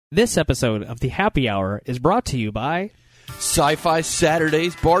This episode of the Happy Hour is brought to you by Sci-Fi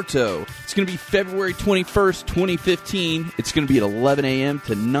Saturdays Bartow. It's going to be February 21st, 2015. It's going to be at 11 a.m.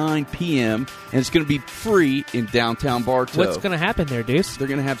 to 9 p.m., and it's going to be free in downtown Bartow. What's going to happen there, Deuce? They're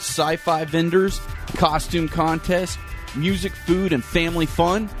going to have sci-fi vendors, costume contest, music, food, and family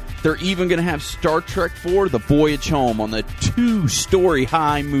fun. They're even going to have Star Trek IV: The Voyage Home on the 2-story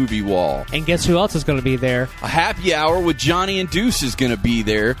high movie wall. And guess who else is going to be there? A happy hour with Johnny and Deuce is going to be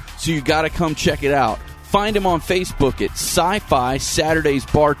there, so you got to come check it out. Find him on Facebook at Sci-Fi Saturdays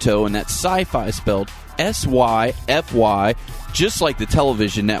Bartow, and that's sci-fi spelled S-Y-F-Y, just like the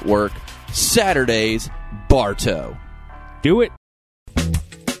television network, Saturdays Bartow. Do it.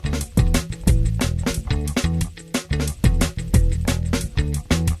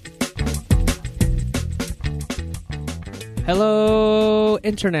 Hello,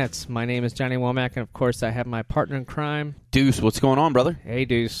 internets. My name is Johnny Womack, and of course, I have my partner in crime, Deuce, what's going on, brother? Hey,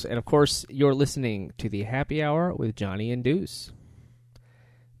 Deuce. And of course, you're listening to the Happy Hour with Johnny and Deuce.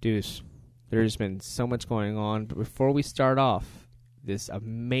 Deuce, there's been so much going on, but before we start off this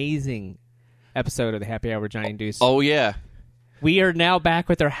amazing episode of the Happy Hour with Johnny and Deuce, Oh, yeah. we are now back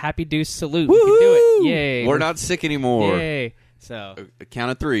with our Happy Deuce salute. Woo-hoo! We can do it. Yay. We're not sick anymore. Yay. So,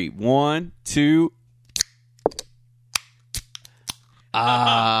 Count of three. 1, 2.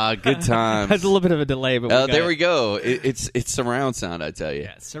 Good times. there's a little bit of a delay, but There we go. It's surround sound, I tell you.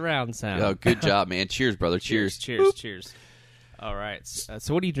 Yeah, surround sound. Oh, good job, man. Cheers, brother. Cheers. Cheers. All right.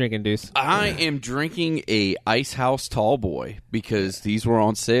 So what are you drinking, Deuce? I am drinking a Ice House Tall Boy because these were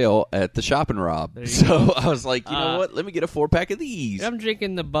on sale at the Shop and Rob. So I was like, you know what? Let me get a 4-pack of these. I'm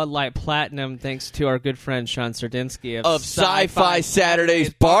drinking the Bud Light Platinum thanks to our good friend Sean Sardinsky of Sci-Fi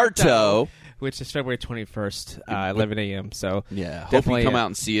Saturdays Bartow. Which is February 21st, 11 a.m. So yeah, hope definitely you come out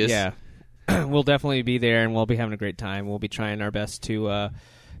and see us. Yeah, we'll definitely be there, and we'll be having a great time. We'll be trying our best to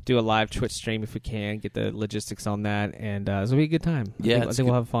do a live Twitch stream if we can, get the logistics on that, and it'll be a good time. I think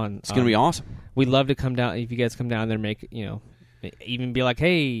we'll have fun. It's going to be awesome. We'd love to come down. If you guys come down there, even be like,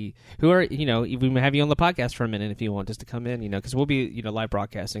 hey, who are, we may have you on the podcast for a minute if you want, just to come in, because we'll be, live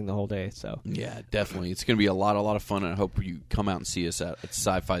broadcasting the whole day. So yeah, definitely. It's going to be a lot of fun, and I hope you come out and see us at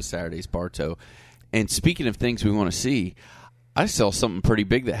Sci-Fi Saturdays Bartow. And speaking of things we want to see, I saw something pretty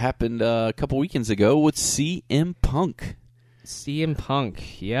big that happened a couple weekends ago with CM Punk. CM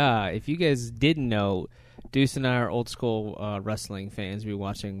Punk, yeah. If you guys didn't know, Deuce and I are old school wrestling fans. We've been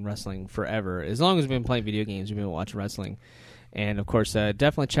watching wrestling forever. As long as we've been playing video games, we've been watching wrestling. And, of course,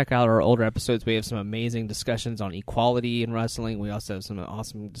 definitely check out our older episodes. We have some amazing discussions on equality in wrestling. We also have some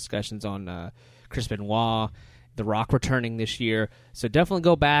awesome discussions on Chris Benoit, The Rock returning this year. So definitely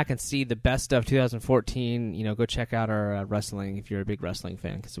go back and see the best of 2014. Go check out our wrestling if you're a big wrestling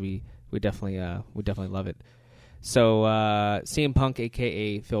fan, because we definitely love it. So CM Punk,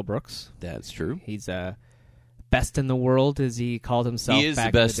 a.k.a. Phil Brooks. That's true. He's best in the world, as he called himself. He is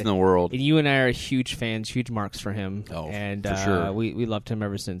back the best in the world. And you and I are huge fans, huge marks for him. Oh, and for sure. We loved him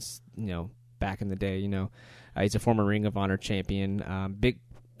ever since, back in the day. He's a former Ring of Honor champion, big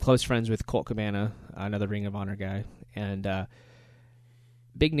close friends with Colt Cabana, another Ring of Honor guy. And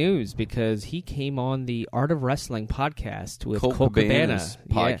big news, because he came on the Art of Wrestling podcast with Colt Cabana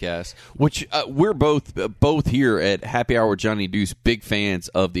podcast, which we're both here at Happy Hour with Johnny Deuce, big fans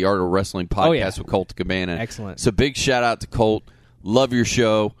of the Art of Wrestling podcast with Colt Cabana. Excellent. So big shout out to Colt. Love your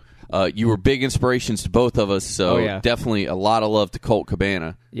show. You were big inspirations to both of us, so definitely a lot of love to Colt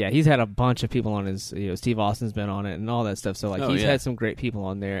Cabana. Yeah, he's had a bunch of people on his, Steve Austin's been on it and all that stuff. So he's had some great people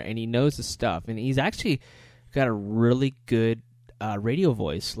on there, and he knows the stuff, and he's actually got a really good radio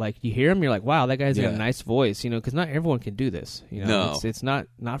voice. Like, you hear him, you're like, wow, that guy's got a nice voice, because not everyone can do this. No. It's not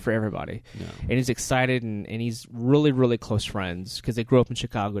for everybody. No. And he's excited, and he's really, really close friends because they grew up in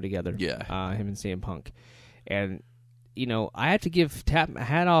Chicago together. Yeah. Him and CM Punk. And, I have to tap my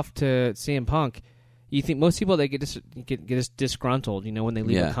hat off to CM Punk. You think most people, they get disgruntled, when they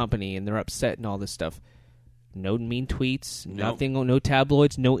leave a company and they're upset and all this stuff. No mean tweets, nothing, no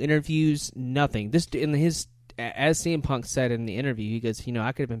tabloids, no interviews, nothing. This in his. As CM Punk said in the interview, he goes,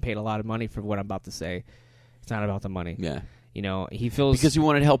 I could have been paid a lot of money for what I'm about to say. It's not about the money. Yeah. He feels... Because he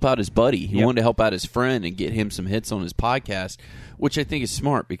wanted to help out his buddy. He wanted to help out his friend and get him some hits on his podcast, which I think is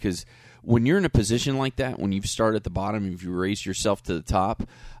smart, because when you're in a position like that, when you've started at the bottom, if you raise yourself to the top,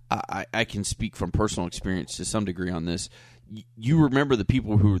 I can speak from personal experience to some degree on this. You remember the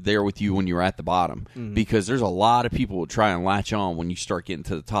people who were there with you when you were at the bottom, because there's a lot of people who try and latch on when you start getting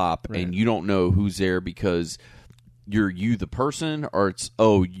to the top, and you don't know who's there because you're the person, or it's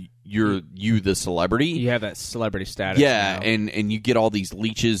you the celebrity. You have that celebrity status. Yeah, now. and you get all these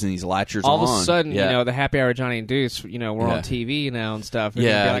leeches and these latchers all on. of a sudden, yeah. the happy hour with Johnny and Deuce, we're on TV now and stuff. And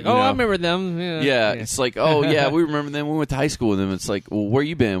Yeah, you'd be like, I remember them. Yeah, it's like, oh, yeah, we remember them. We went to high school with them. It's like, well, where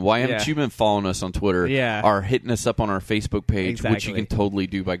you been? Why haven't you been following us on Twitter? Yeah. Or hitting us up on our Facebook page, Exactly. which you can totally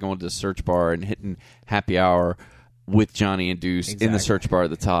do by going to the search bar and hitting happy hour with Johnny and Deuce in the search bar at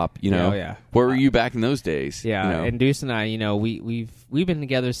the top. Where were you back in those days? Yeah, and Deuce and I, we've been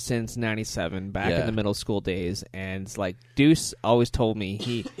together since '97, back in the middle school days, and it's like Deuce always told me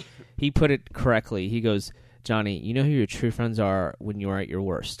he put it correctly. He goes, Johnny, you know who your true friends are when you're at your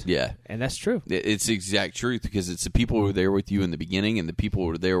worst. Yeah. And that's true. It's the exact truth, because it's the people who are there with you in the beginning and the people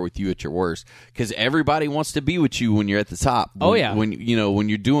who are there with you at your worst. Because everybody wants to be with you when you're at the top. When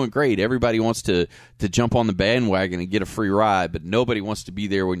you're doing great, everybody wants to jump on the bandwagon and get a free ride, but nobody wants to be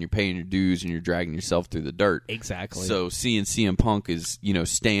there when you're paying your dues and you're dragging yourself through the dirt. Exactly. So seeing CM Punk is,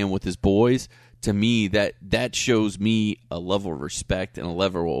 staying with his boys, to me, that shows me a level of respect and a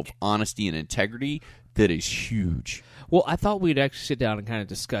level of honesty and integrity that is huge. Well, I thought we'd actually sit down and kind of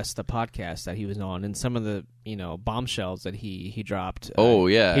discuss the podcast that he was on and some of the, bombshells that he dropped. Oh,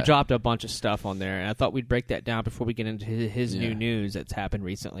 yeah. He dropped a bunch of stuff on there, and I thought we'd break that down before we get into his new news that's happened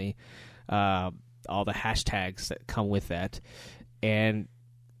recently. All the hashtags that come with that. And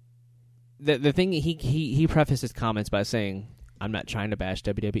the thing, he prefaced his comments by saying, I'm not trying to bash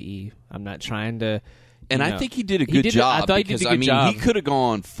WWE. I'm not trying to... And I think he did a good job. I thought he did a good job. He could have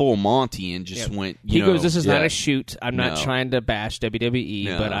gone full Monty and just went. He goes, "This is not a shoot. I'm not trying to bash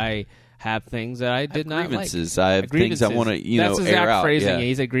WWE, but I have things that I did not grievances. like. I have things I want to, That's his exact air out. phrasing. Yeah.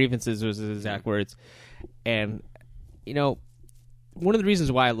 He said grievances was his exact words. And one of the reasons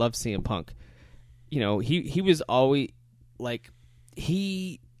why I love CM Punk, he was always like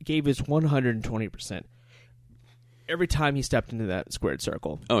he gave his 120%. Every time he stepped into that squared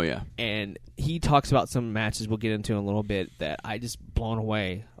circle. Oh, yeah. And he talks about some matches we'll get into in a little bit that I just blown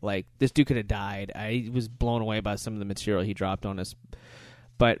away. Like, this dude could have died. I was blown away by some of the material he dropped on us.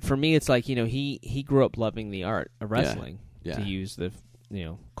 But for me, it's like, he grew up loving the art of wrestling, to use the,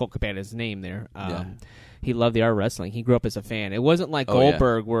 Colt Cabana's name there. He loved the art of wrestling. He grew up as a fan. It wasn't like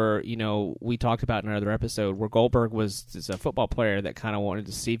Goldberg where, we talked about in another episode, where Goldberg was just a football player that kind of wanted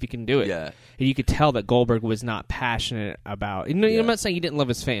to see if he can do it. Yeah. And you could tell that Goldberg was not passionate about... I'm not saying he didn't love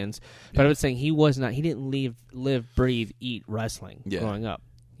his fans, but I was saying he didn't live, breathe, eat wrestling growing up.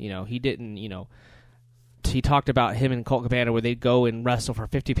 He didn't, he talked about him and Colt Cabana where they'd go and wrestle for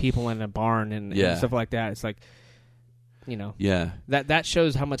 50 people in a barn and stuff like that. It's like... that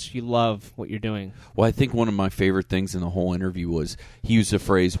shows how much you love what you're doing. Well, I think one of my favorite things in the whole interview was he used the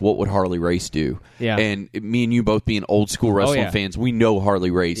phrase, "What would Harley Race do?" Yeah. And me and you both being old school wrestling fans, we know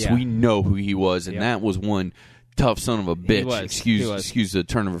Harley Race. Yeah. We know who he was, and that was one tough son of a bitch. Excuse the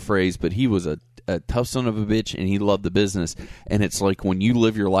turn of a phrase, but he was a tough son of a bitch, and he loved the business. And it's like when you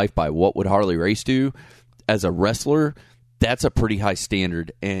live your life by what would Harley Race do as a wrestler, that's a pretty high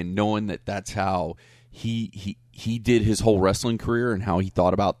standard. And knowing that that's how he did his whole wrestling career and how he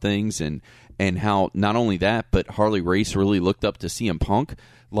thought about things and how not only that, but Harley Race really looked up to CM Punk.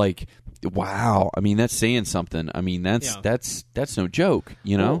 Like, wow. I mean, that's saying something. I mean, that's no joke,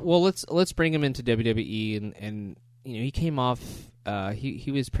 Well, let's bring him into WWE and he came off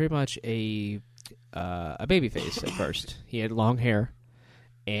he was pretty much a babyface at first. He had long hair.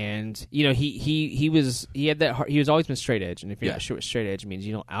 And he was always been straight edge, and if you're not sure what straight edge means,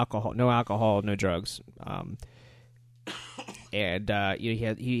 no alcohol, no drugs. And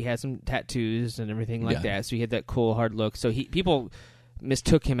he had some tattoos and everything like that, so he had that cool hard look. So people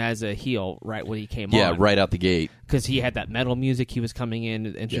mistook him as a heel right when he came on. Yeah, right out the gate. Because he had that metal music, he was coming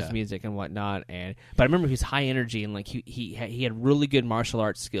in, entrance music and whatnot. But I remember he was high energy and like he had really good martial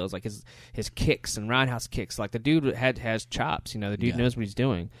arts skills, like his kicks and roundhouse kicks. Like the dude has chops. The dude knows what he's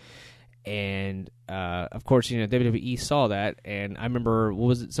doing. And of course, WWE saw that, and I remember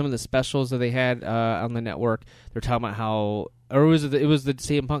some of the specials that they had on the network. They're talking about how, or it was the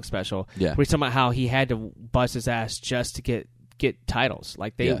CM Punk special. Yeah, where he's talking about how he had to bust his ass just to get titles.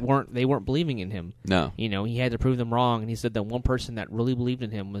 Like they weren't believing in him. No, he had to prove them wrong. And he said that one person that really believed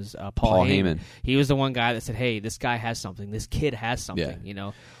in him was Paul Heyman. He was the one guy that said, "Hey, this guy has something. This kid has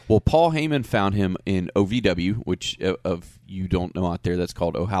something." Well, Paul Heyman found him in OVW, which of you don't know out there, that's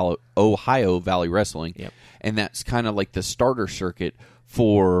called Ohio Valley Wrestling, and that's kind of like the starter circuit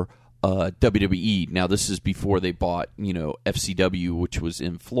for WWE. Now, this is before they bought, FCW, which was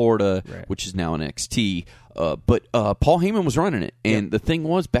in Florida, which is now in NXT. But Paul Heyman was running it. And the thing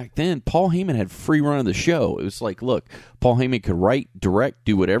was, back then, Paul Heyman had free run of the show. It was like, look, Paul Heyman could write, direct,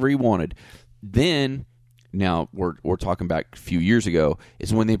 do whatever he wanted. Then now we're talking back a few years ago,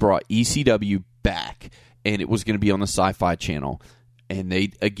 is when they brought ECW back, and it was going to be on the Sci-Fi Channel. And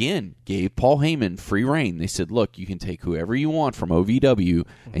they, again, gave Paul Heyman free reign. They said, look, you can take whoever you want from OVW,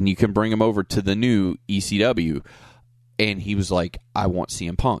 and you can bring them over to the new ECW. And he was like, I want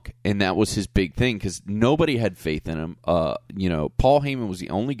CM Punk. And that was his big thing, because nobody had faith in him. Paul Heyman was the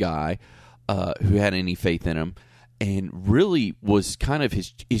only guy who had any faith in him, and really was kind of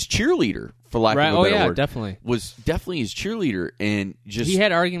his cheerleader, for lack of a better word. Definitely. Was definitely his cheerleader, and just... He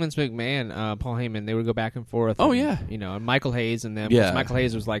had arguments with McMahon, Paul Heyman. They would go back and forth. Oh, and, yeah. And Michael Hayes and them. Yeah. Michael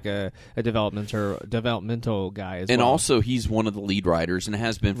Hayes was like a developmental guy as well. And also, he's one of the lead writers, and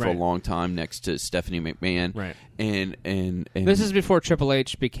has been for a Right. long time, next to Stephanie McMahon. Right. And this is before Triple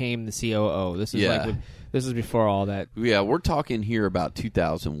H became the COO. This is this is before all that. Yeah, we're talking here about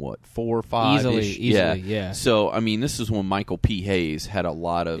 2004 or 5 Easily, yeah. So I mean, this is when Michael P. Hayes had a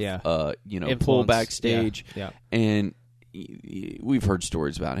lot of Influence. pull backstage, Yeah. and we've heard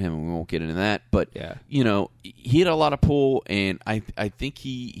stories about him, and we won't get into that. But Yeah. he had a lot of pull, and I think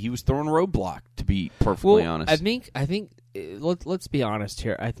he was throwing a roadblock, to be perfectly honest. I think let's be honest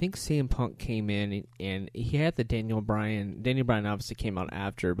here. I think CM Punk came in and he had the Daniel Bryan. Daniel Bryan obviously came out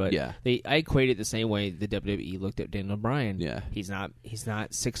after, but Yeah. I equate it the same way the WWE looked at Daniel Bryan. Yeah. He's not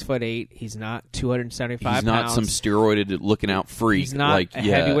 6'8". He's not 275 He's not pounds. some steroided looking out freak. He's not a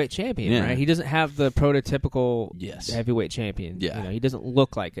heavyweight champion, Yeah. right? He doesn't have the prototypical Yes. heavyweight champion. Yeah. He doesn't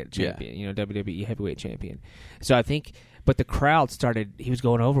look like a champion. WWE heavyweight champion. So I think, but the crowd started. He was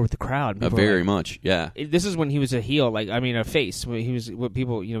going over with the crowd. Very much, yeah. This is when he was a heel, a face. When he was what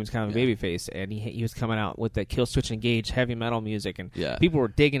people, he was kind of a baby face, and he was coming out with the Kill Switch Engage heavy metal music, and people were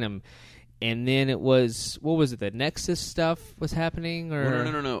digging him. And then it was, what was it? The Nexus stuff was happening,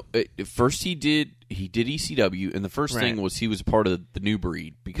 or no. First he did ECW, and the first thing was he was a part of the New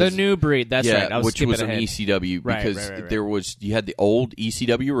Breed, because the New Breed. That's right. I was which was ahead. an ECW, because Right. there was, you had the old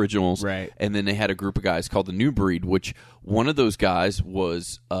ECW originals, Right. and then they had a group of guys called the New Breed, which one of those guys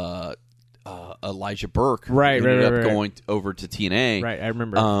was Elijah Burke, who ended up going over to TNA. Right, I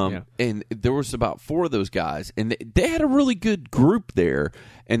remember. And there was about 4 of those guys, and they had a really good group there.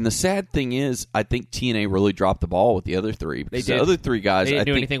 And the sad thing is, I think TNA really dropped the ball with the other 3. Because They did. the other 3 guys, They didn't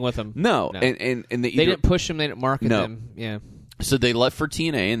do think, anything with them. No. No. And they didn't push them. They didn't market them. Yeah. So they left for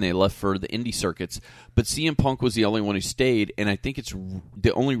TNA, and they left for the indie circuits. But CM Punk was the only one who stayed, and I think it's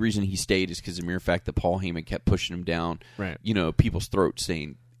the only reason he stayed is because of the mere fact that Paul Heyman kept pushing him down, people's throats,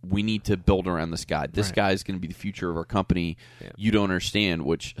 saying, we need to build around this guy. This guy is going to be the future of our company. Yeah. You don't understand,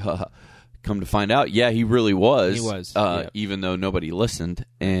 which... come to find out, he really was. He was, even though nobody listened,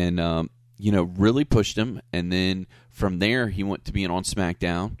 and really pushed him. And then from there, he went to being on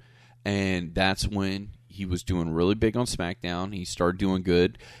SmackDown, and that's when he was doing really big on SmackDown. He started doing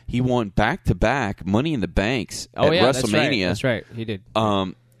good. He won back-to-back Money in the Banks at WrestleMania. That's right. He did.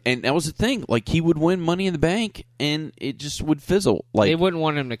 And that was the thing. Like, he would win Money in the Bank, and it just would fizzle. Like, they wouldn't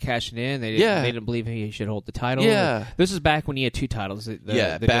want him to cash it in. They didn't believe he should hold the title. Yeah. This is back when he had 2 titles.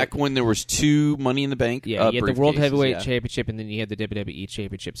 Back when there was 2 Money in the Bank. Yeah, you had the World Heavyweight Championship, and then you had the WWE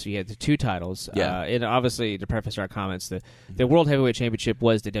Championship. So you had the 2 titles. Yeah. And obviously, to preface our comments, the World Heavyweight Championship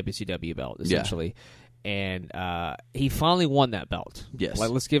was the WCW belt, essentially. Yeah. And he finally won that belt. Yes.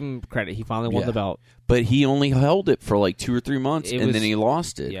 Let's give him credit. He finally won the belt. But he only held it for like 2 or 3 months, then he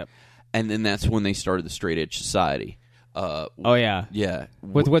lost it. Yep. And then that's when they started the Straight Edge Society. Yeah.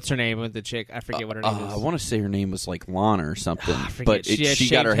 What's her name? With the chick, I forget what her name is. I want to say her name was like Lana or something. But she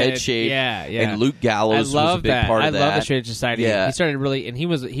got her head shaved. Yeah. And Luke Gallows was a big part of that. I love the Straight Edge Society. Yeah. He started really, and he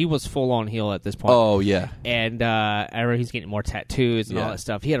was full on heel at this point. Oh yeah. And I remember he's getting more tattoos and all that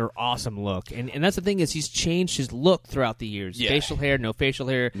stuff. He had an awesome look, and that's the thing is he's changed his look throughout the years. Yeah. Facial hair, no facial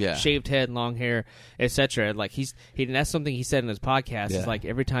hair, shaved head, long hair, etc. Like and that's something he said in his podcast. Is like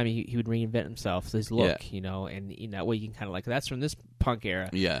every time he would reinvent himself, his look, and that way you can kind of like that's from this Punk era.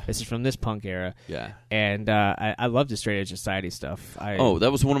 Yeah. This is from this Punk era. Yeah. And I love the Straight Edge Society stuff.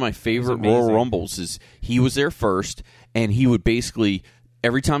 That was one of my favorite Royal Rumbles. Is he was there first, and he would basically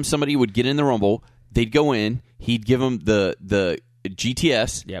every time somebody would get in the Rumble, they'd go in, he'd give them the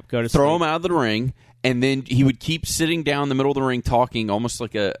GTS, go to throw them out of the ring. And then he would keep sitting down in the middle of the ring talking, almost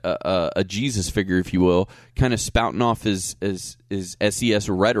like a Jesus figure, if you will, kind of spouting off his SES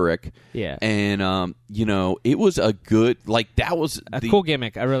rhetoric. Yeah. And, it was a good, that was a cool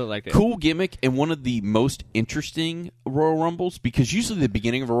gimmick. I really liked it. Cool gimmick, and one of the most interesting Royal Rumbles, because usually the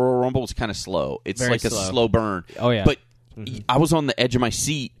beginning of a Royal Rumble is kind of slow. It's very like slow. a slow burn. Oh, yeah. But I was on the edge of my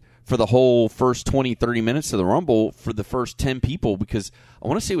seat for the whole first 20, 30 minutes of the Rumble for the first 10 people, because I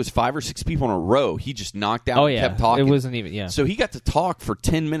want to say it was 5 or 6 people in a row. He just knocked out and kept talking. It wasn't even, So he got to talk for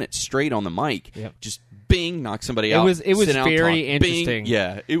 10 minutes straight on the mic, just Bing, knock somebody out. It was sit down, very talk. interesting. Bing.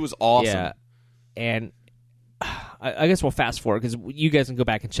 Yeah, it was awesome. Yeah, and I guess we'll fast forward because you guys can go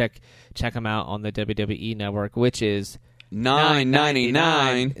back and check them out on the WWE Network, which is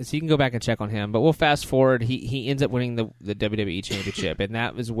 $9.99. So you can go back and check on him. But we'll fast forward. He ends up winning the WWE Championship, and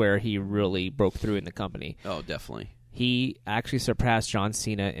that was where he really broke through in the company. Oh, definitely. He actually surpassed John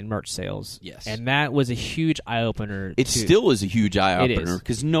Cena in merch sales. Yes. And that was a huge eye-opener. It still is a huge eye-opener is.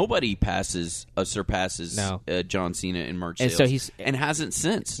 because nobody surpasses No. John Cena in merch And sales. so and hasn't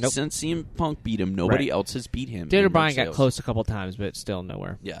since. Nope. Since CM Punk beat him, nobody Right. else has beat him. Daniel in Bryan merch got sales. close a couple times, but still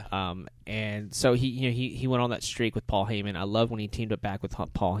nowhere. Yeah. And so he went on that streak with Paul Heyman. I love when he teamed up back with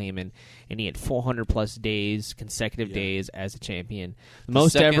Paul Heyman, and he had 400+ days, consecutive days as a champion, the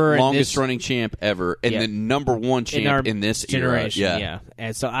most Second ever, longest running champ ever, and the number one champ in this generation. era. Yeah.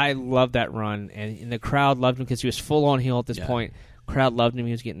 And so I love that run, and the crowd loved him because he was full on heel at this point. Crowd loved him.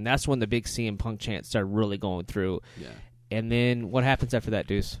 He was getting. That's when the big CM Punk chant started really going through. Yeah. And then what happens after that,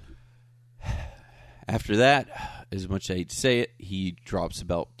 Deuce? After that, as much as I hate to say it, he drops the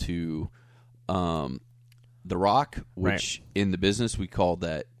belt to The Rock, which in the business we call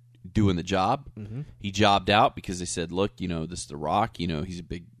that doing the job. Mm-hmm. He jobbed out because they said, look, this is The Rock. He's a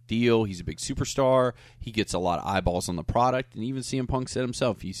big deal. He's a big superstar. He gets a lot of eyeballs on the product. And even CM Punk said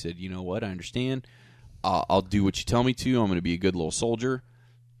himself, he said, you know what, I understand. I'll do what you tell me to. I'm going to be a good little soldier.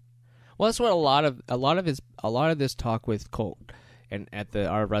 Well, that's what a lot of this talk with Colt and at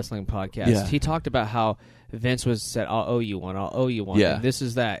our wrestling podcast. Yeah. He talked about how Vince said, "I'll owe you one. I'll owe you one." Yeah. And this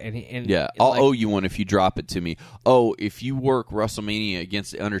is that. And I'll owe you one if you drop it to me. Oh, if you work WrestleMania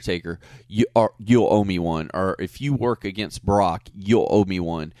against the Undertaker, you'll owe me one. Or if you work against Brock, you'll owe me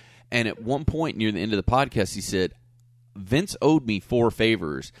one. And at one point near the end of the podcast, he said, Vince owed me 4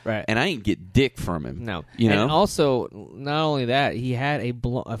 favors, right, and I ain't get dick from him. No, And also, not only that, he had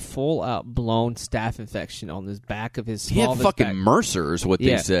a full out blown staph infection on his back of his. He had fucking back. MRSA, is what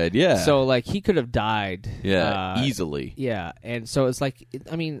they said. Yeah, so like he could have died. Easily. Yeah, and so it's like,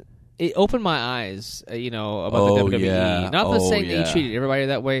 it opened my eyes, about the WWE. Yeah. Not saying that he treated everybody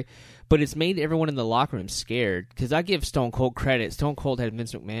that way. But it's made everyone in the locker room scared because I give Stone Cold credit. Stone Cold had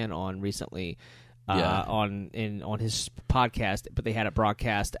Vince McMahon on recently. On his podcast, but they had it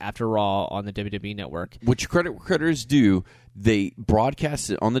broadcast after Raw on the WWE Network. Which credit where credit is due, they broadcast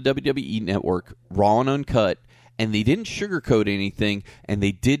it on the WWE Network, raw and uncut, and they didn't sugarcoat anything, and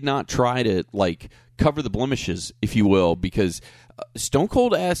they did not try to cover the blemishes, if you will, because Stone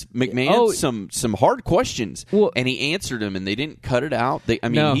Cold asked McMahon some hard questions, and he answered them, and they didn't cut it out.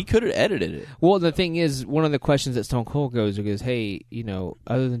 He could have edited it. Well, the thing is, one of the questions that Stone Cold goes, hey,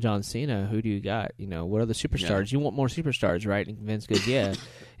 other than John Cena, who do you got? What are the superstars? You want more superstars, right? And Vince goes, yeah. And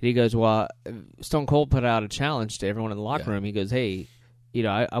he goes, well, Stone Cold put out a challenge to everyone in the locker room. He goes, hey,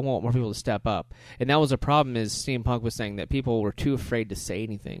 I want more people to step up. And that was a problem, is CM Punk was saying that people were too afraid to say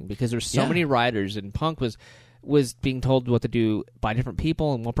anything because there's so many writers, and Punk was being told what to do by different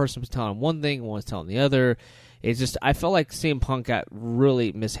people, and one person was telling him one thing, one was telling the other. It's just, I felt like CM Punk got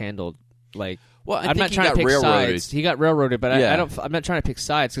really mishandled. I'm not trying to pick sides. He got railroaded, but I'm not trying to pick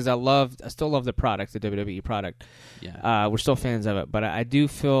sides because I still love the product, the WWE product. Yeah. We're still fans of it, but I do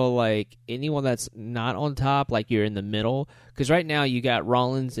feel like anyone that's not on top, like you're in the middle, because right now you got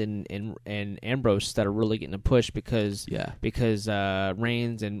Rollins and Ambrose that are really getting a push because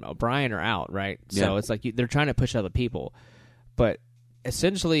Reigns and Bryan are out, right? So it's like they're trying to push other people, but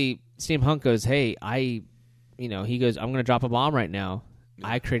essentially CM Punk goes, hey, he goes, I'm going to drop a bomb right now.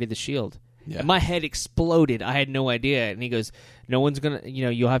 I created the Shield. Yeah. And my head exploded. I had no idea. And he goes, no one's going to,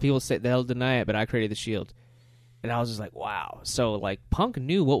 you'll have people say they'll deny it, but I created the Shield. And I was just like, wow. So, Punk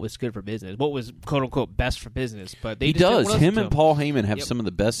knew what was good for business, what was, quote-unquote, best for business. But he does. Him and Paul Heyman have some of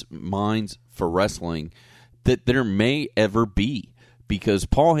the best minds for wrestling that there may ever be. Because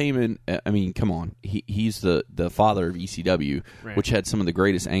Paul Heyman, come on. He's the father of ECW, which had some of the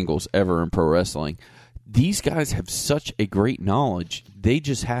greatest angles ever in pro wrestling. These guys have such a great knowledge. They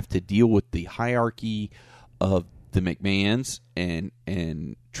just have to deal with the hierarchy of the McMahons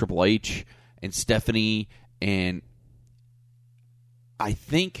and Triple H and Stephanie. And I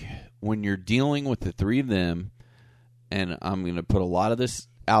think when you're dealing with the three of them, and I'm going to put a lot of this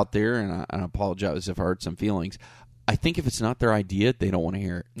out there, and I apologize if I hurt some feelings, I think if it's not their idea, they don't want to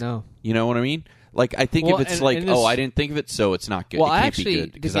hear it. No. You know what I mean? I think if it's I didn't think of it, so it's not good. Well, it can't be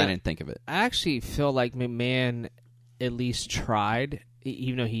good because I didn't think of it. I actually feel like McMahon at least tried,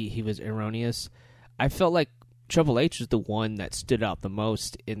 even though he was erroneous. I felt like Triple H was the one that stood out the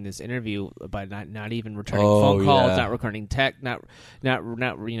most in this interview by not even returning phone calls, not returning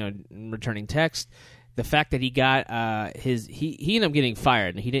returning text. the fact that he got he ended up getting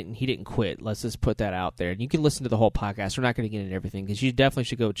fired, and he didn't quit. Let's just put that out there. And you can listen to the whole podcast. We're not going to get into everything because you definitely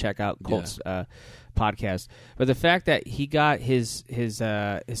should go check out Colt's podcast. But the fact that he got his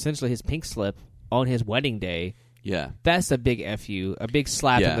essentially his pink slip on his wedding day. Yeah, that's a big FU, a big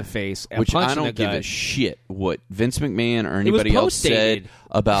slap in the face, which I don't give a shit what Vince McMahon or anybody else said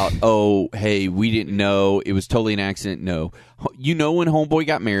about. Oh, hey, we didn't know, it was totally an accident. No, you know when Homeboy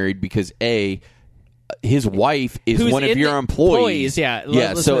got married because his wife is one of your employees.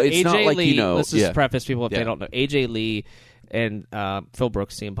 Yeah. So it's AJ not like Lee, let's just preface people if they don't know. AJ Lee and Phil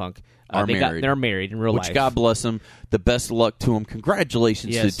Brooks, CM Punk. They're married in real life. Which, God bless them. The best of luck to them.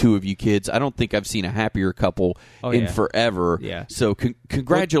 Congratulations to the two of you kids. I don't think I've seen a happier couple in forever. Yeah. So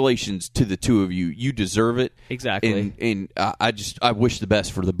congratulations to the two of you. You deserve it. Exactly. And I wish the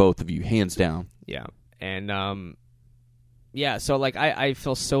best for the both of you, hands down. Yeah. And so like I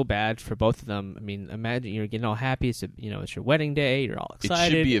feel so bad for both of them. I mean, imagine you're getting all happy. It's it's your wedding day. You're all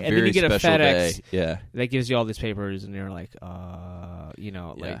excited. It should be a and very then you get special a FedEx day. Yeah. That gives you all these papers, and you're like,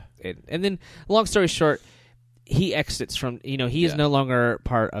 and then long story short, he exits from he is no longer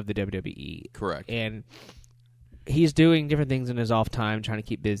part of the WWE. Correct. And he's doing different things in his off time, trying to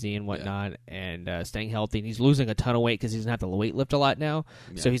keep busy and whatnot, and staying healthy. And he's losing a ton of weight because he doesn't have to weight lift a lot now.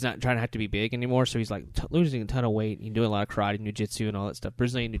 Yeah. So he's not trying to have to be big anymore. So he's like losing a ton of weight. He's doing a lot of karate, jiu-jitsu, and all that stuff.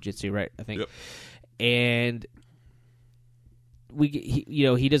 Brazilian jiu-jitsu, right? I think. Yep. And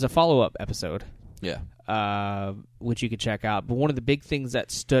he does a follow-up episode. Yeah. Which you could check out. But one of the big things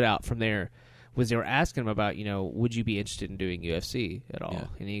that stood out from there was they were asking him about, would you be interested in doing UFC at all? Yeah.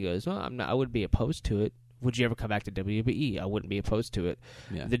 And he goes, well, I'm not. I wouldn't be opposed to it. Would you ever come back to WWE? I wouldn't be opposed to it.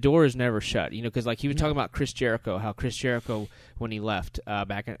 Yeah. The door is never shut, because like he was talking about Chris Jericho, how Chris Jericho, when he left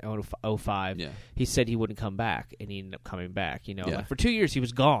back in 2005, he said he wouldn't come back, and he ended up coming back. Like for 2 years he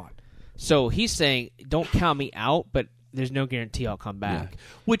was gone. So he's saying, don't count me out, but there's no guarantee I'll come back. Yeah.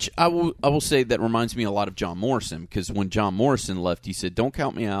 Which I will say that reminds me a lot of John Morrison, because when John Morrison left, he said, don't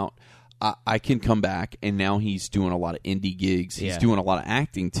count me out. I can come back, and now he's doing a lot of indie gigs. He's doing a lot of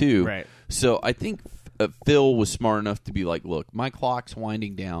acting too. Right. So I think Phil was smart enough to be like, look, my clock's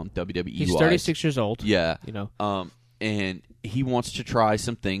winding down WWE. He's 36 years old. Yeah. And he wants to try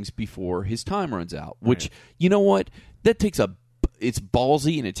some things before his time runs out, which, you know what? That takes it's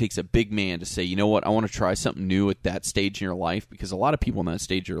ballsy, and it takes a big man to say, you know what, I want to try something new at that stage in your life, because a lot of people in that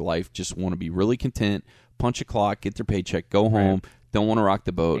stage of your life just want to be really content, punch a clock, get their paycheck, go home, don't want to rock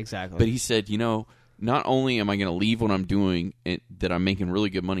the boat. Exactly. But he said, not only am I going to leave what I'm doing that I'm making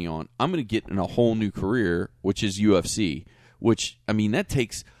really good money on, I'm going to get in a whole new career, which is UFC, which, I mean, that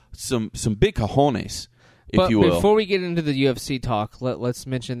takes some big cojones, if you will. But before we get into the UFC talk, let's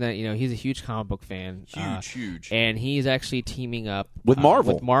mention that, he's a huge comic book fan. Huge. And he's actually teaming up with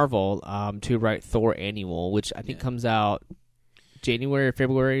Marvel. To write Thor Annual, which I think comes out January or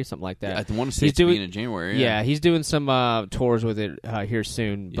February, something like that. Yeah, I want to say it's beginning of January. Yeah, he's doing some tours with it here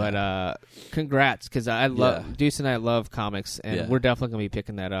soon. Yeah. But congrats, because I love Deuce and I love comics, and we're definitely going to be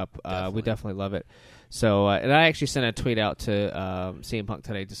picking that up. We definitely love it. So, and I actually sent a tweet out to CM Punk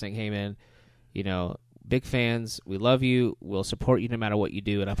today, just saying, "Hey man, big fans, we love you. We'll support you no matter what you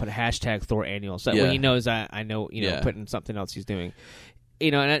do." And I put a hashtag Thor Annual, so that way he knows I know putting something else he's doing.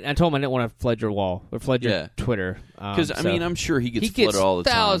 And I told him I didn't want to flood your wall or flood your Twitter. Because, I'm sure he gets flooded all the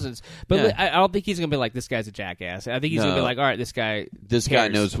thousands. time. But I don't think he's going to be like, this guy's a jackass. I think he's going to be like, all right, this guy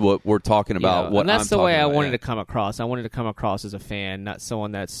knows what we're talking about. And that's the way I wanted to come across. I wanted to come across as a fan, not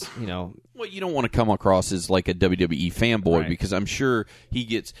someone that's, Well, you don't want to come across as like a WWE fanboy, because I'm sure he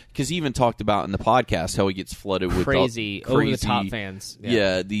gets, because he even talked about in the podcast how he gets flooded with crazy over-the-top fans.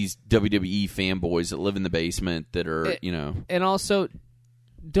 Yeah, these WWE fanboys that live in the basement that are, And also,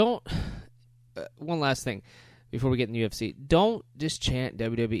 don't one last thing before we get in the UFC. Don't just chant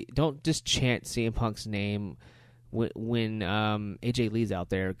WWE. Don't just chant CM Punk's name when AJ Lee's out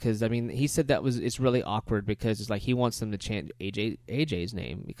there, because I mean he said it's really awkward, because it's like he wants them to chant AJ's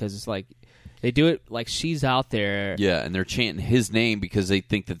name, because it's like they do it like she's out there. Yeah, and they're chanting his name because they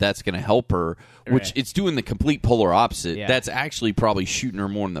think that that's going to help her, which it's doing the complete polar opposite. Yeah. That's actually probably shooting her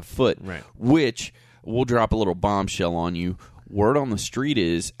more in the foot. Right. Which we'll drop a little bombshell on you. Word on the street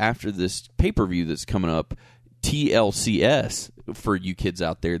is, after this pay-per-view that's coming up, TLCS, for you kids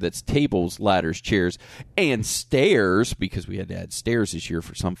out there, that's tables, ladders, chairs, and stairs, because we had to add stairs this year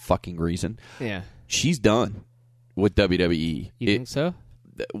for some fucking reason. Yeah. She's done with WWE. You think so?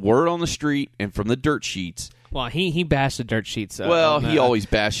 Word on the street and from the dirt sheets Well, he bashed the dirt sheets. He always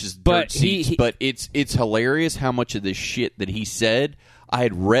bashes dirt sheets, but it's hilarious how much of this shit that he said I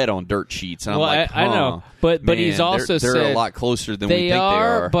had read on dirt sheets, and I'm like, I know, but man, he's also they're said a lot closer than we think they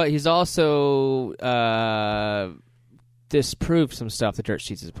are. But he's also disproved some stuff the dirt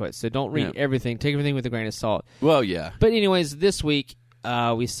sheets has put. So don't read everything. Take everything with a grain of salt. Well, yeah. But anyways, this week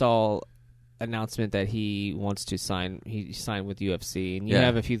we saw announcement that he wants to sign. He signed with UFC, and you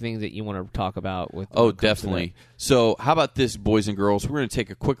have a few things that you want to talk about with. Oh, definitely. So, how about this, boys and girls? We're going to take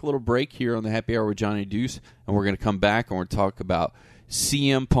a quick little break here on the Happy Hour with Johnny Deuce, and we're going to come back and we're going to talk about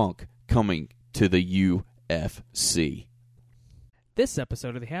CM Punk coming to the UFC. This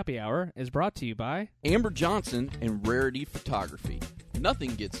episode of the Happy Hour is brought to you by Amber Johnson and Rarity Photography.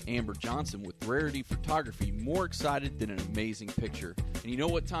 Nothing gets Amber Johnson with Rarity Photography more excited than an amazing picture. And you know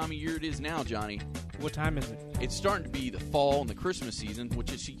what time of year it is now, Johnny? What time is it? It's starting to be the fall and the Christmas season,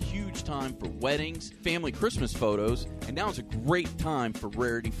 which is a huge time for weddings, family Christmas photos, and now it's a great time for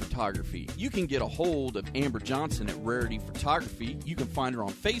Rarity Photography. You can get a hold of Amber Johnson at Rarity Photography. You can find her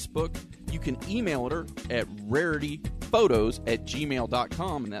on Facebook. You can email her at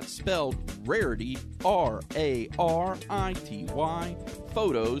rarityphotos@gmail.com, and that's spelled Rarity, Rarity,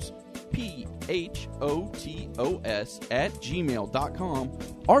 photos, PHOTOS @gmail.com,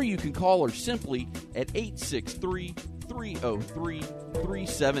 or you can call her simply at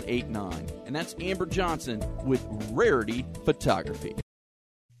 863-303-3789. And that's Amber Johnson with Rarity Photography.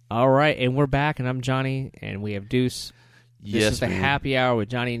 All right, and we're back, and I'm Johnny, and we have Deuce. This is the man. Happy Hour with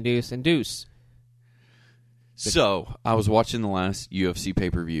Johnny and Deuce. And Deuce. So, I was watching the last UFC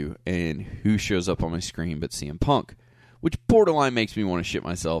pay-per-view, and who shows up on my screen but CM Punk, which borderline makes me want to shit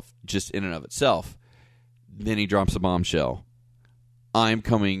myself just in and of itself. Then he drops a bombshell. I'm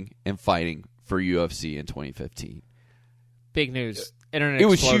coming and fighting for UFC in 2015. Big news. Internet It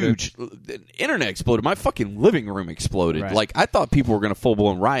was exploded. huge. The internet exploded. My fucking living room exploded. Right. Like, I thought people were going to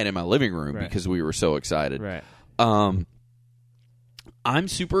full-blown riot in my living room Right. because we were so excited. Right. I'm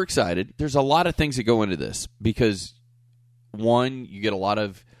super excited. There's a lot of things that go into this because, one, you get a lot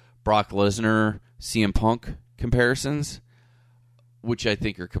of Brock Lesnar, CM Punk comparisons, which I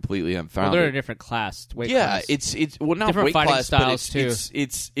think are completely unfounded. Well, they're a different class. Weight class. it's well, not Different weight fighting class, styles, but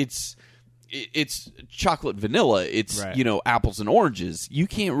it's chocolate vanilla. It's Right. apples and oranges. You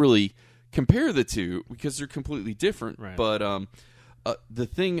can't really compare the two because they're completely different. Right. But the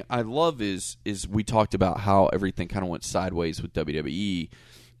thing I love is we talked about how everything kind of went sideways with WWE,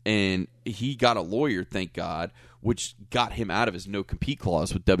 and he got a lawyer, thank God, which got him out of his no-compete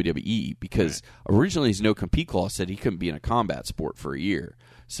clause with WWE because originally his no-compete clause said he couldn't be in a combat sport for a year.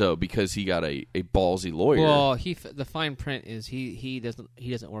 So because he got a ballsy lawyer, Well, the fine print is he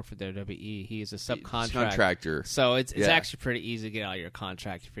doesn't work for WWE. He is a subcontractor. So it's actually pretty easy to get out of your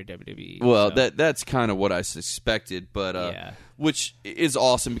contract if you're WWE. Well, so. that's kind of what I suspected, but Yeah. which is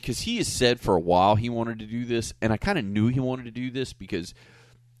awesome because he has said for a while he wanted to do this, and I kind of knew he wanted to do this because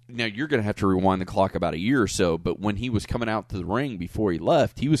now you're going to have to rewind the clock about a year or so, but when he was coming out to the ring before he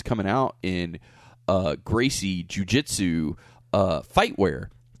left, he was coming out in Gracie Jiu-Jitsu fight wear,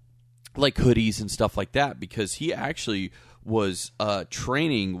 like hoodies and stuff like that, because he actually was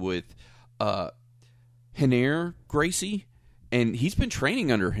training with Rener Gracie, and he's been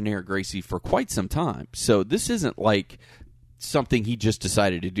training under Rener Gracie for quite some time. So this isn't like something he just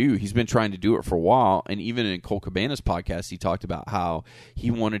decided to do. He's been trying to do it for a while, and even in Cole Cabana's podcast, he talked about how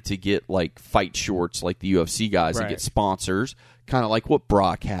he wanted to get like fight shorts like the UFC guys and Right. get sponsors, kind of like what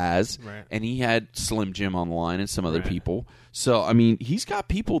Brock has. Right. And he had Slim Jim on the line and some other Right. people. So, I mean, he's got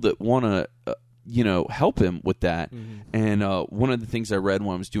people that want to, help him with that. Mm-hmm. And one of the things I read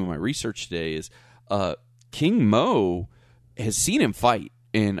when I was doing my research today is King Mo has seen him fight.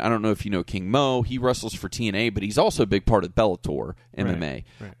 And I don't know if you know King Mo. He wrestles for TNA, but he's also a big part of Bellator MMA.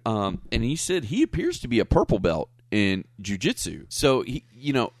 Right. And he said he appears to be a purple belt in jiu-jitsu. So, he,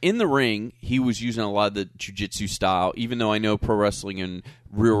 in the ring, he was using a lot of the jiu-jitsu style, even though I know pro wrestling and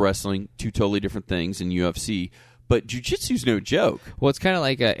real wrestling, two totally different things in UFC. But jiu-jitsu's no joke. Well, it's kind of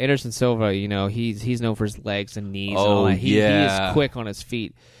like Anderson Silva. He's known for his legs and knees. Oh, and all that. He yeah. is quick on his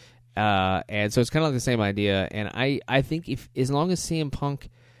feet, and so it's kind of like the same idea. And I think if as long as CM Punk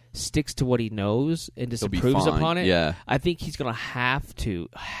sticks to what he knows and disapproves fine. upon it, Yeah. I think he's going to have to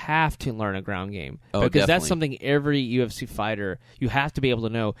learn a ground game Oh, because that's definitely. something every UFC fighter you have to be able to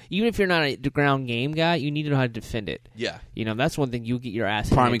know. Even if you're not a ground game guy, you need to know how to defend it. Yeah. That's one thing you get your ass.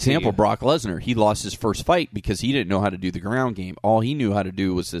 Prime handed to example, you. Brock Lesnar. He lost his first fight because he didn't know how to do the ground game. All he knew how to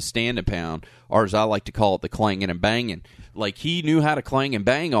do was the stand and pound, or as I like to call it, the clanging and banging. Like, he knew how to clang and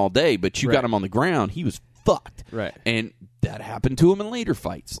bang all day, but you Right. got him on the ground, he was fucked. Right. And that happened to him in later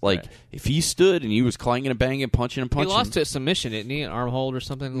fights. Like, if he stood and he was clanging and banging, punching and punching. He lost to a submission, didn't he? An arm hold or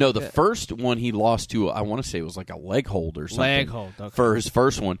something? No, like the that? first one he lost to, I want to say it was like a leg hold or something. Leg hold, okay. For his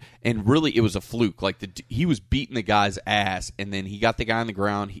first one. And really, it was a fluke. Like, he was beating the guy's ass, and then he got the guy on the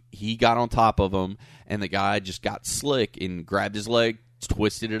ground. He got on top of him, and the guy just got slick and grabbed his leg,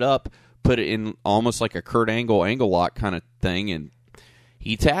 twisted it up, put it in almost like a Kurt Angle lock kind of thing, and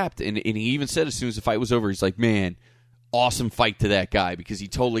he tapped. And he even said as soon as the fight was over, he's like, man, awesome fight to that guy because he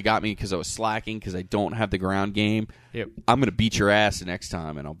totally got me because I was slacking because I don't have the ground game. Yep. I'm going to beat your ass the next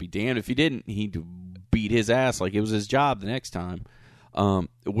time, and I'll be damned if he didn't. He beat his ass like it was his job the next time,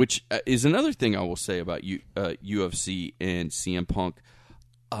 which is another thing I will say about UFC and CM Punk.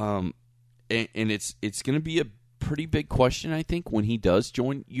 And it's going to be a pretty big question, I think, when he does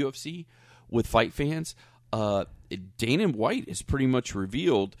join UFC with fight fans. Dana White has pretty much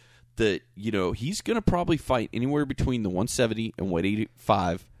revealed that, you know, he's going to probably fight anywhere between the 170 and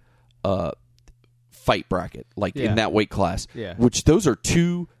 185 fight bracket, like in that weight class, which those are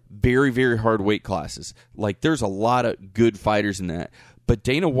two very, very hard weight classes. Like, there's a lot of good fighters in that. But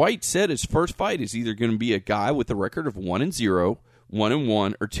Dana White said his first fight is either going to be a guy with a record of 1-0,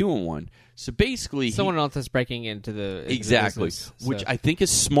 1-1, or 2-1. So basically, someone else that's breaking into the exactly, business, which I think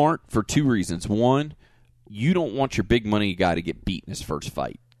is smart for two reasons. One, you don't want your big money guy to get beat in his first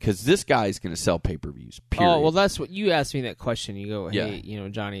fight. Because this guy is going to sell pay-per-views, period. Oh, well, that's what you asked me that question. You go, hey, you know,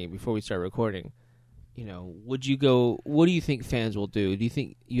 Johnny, before we start recording, you know, what do you think fans will do? Do you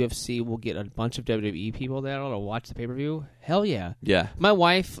think UFC will get a bunch of WWE people there to watch the pay-per-view? Hell yeah. Yeah. My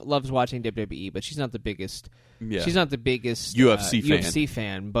wife loves watching WWE, but she's not the biggest UFC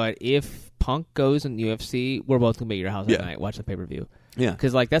fan. But if Punk goes in UFC, we're both going to be at your house at night, watch the pay-per-view. Yeah.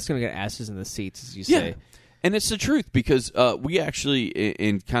 Because, like, that's going to get asses in the seats, as you say. And it's the truth because we actually,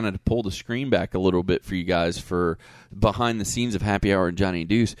 and kind of to pull the screen back a little bit for you guys for behind the scenes of Happy Hour and Johnny and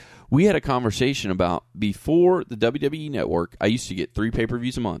Deuce, we had a conversation about before the WWE Network, I used to get 3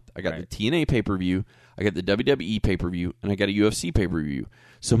 pay-per-views a month. I got the TNA pay-per-view, I got the WWE pay-per-view, and I got a UFC pay-per-view.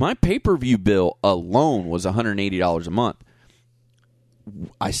 So my pay-per-view bill alone was $180 a month.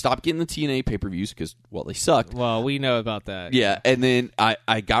 I stopped getting the TNA pay-per-views because, well, they sucked. Well, we know about that. Yeah, and then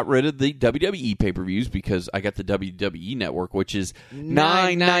I got rid of the WWE pay-per-views because I got the WWE Network, which is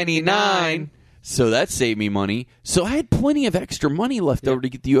 $9.99. So that saved me money. So I had plenty of extra money left over to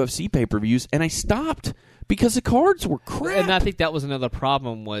get the UFC pay-per-views, and I stopped because the cards were crap. And I think that was another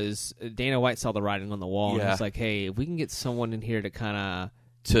problem was Dana White saw the writing on the wall. Yeah. And he's like, hey, if we can get someone in here to kind of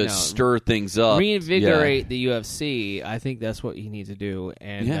stir things up, reinvigorate the UFC, I think that's what you need to do.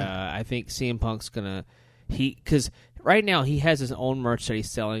 And I think CM Punk's gonna because right now he has his own merch that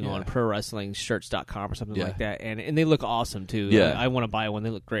he's selling on ProWrestlingShirts.com or something like that, and they look awesome too. Yeah, I want to buy one; they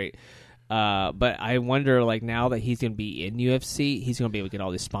look great. But I wonder, like, now that he's going to be in UFC, he's going to be able to get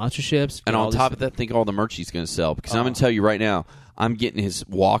all these sponsorships. And on top of that, think of all the merch he's going to sell. Because I'm going to tell you right now, I'm getting his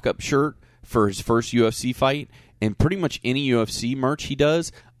walk-up shirt for his first UFC fight. And pretty much any UFC merch he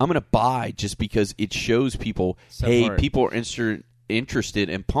does, I'm going to buy just because it shows people, hey, people are interested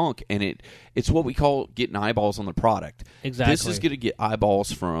in Punk. And it's what we call getting eyeballs on the product. Exactly. This is going to get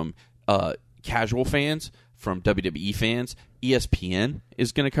eyeballs from casual fans, from WWE fans. ESPN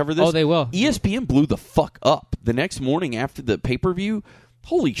is going to cover this. Oh, they will. ESPN blew the fuck up. The next morning after the pay-per-view,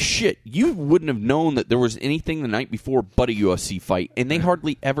 holy shit, you wouldn't have known that there was anything the night before but a UFC fight. And they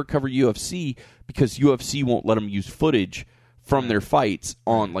hardly ever cover UFC because UFC won't let them use footage from their fights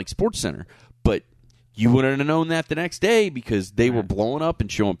on, like, SportsCenter. But you wouldn't have known that the next day because they were blowing up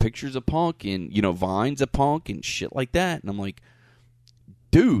and showing pictures of Punk and, you know, vines of Punk and shit like that. And I'm like,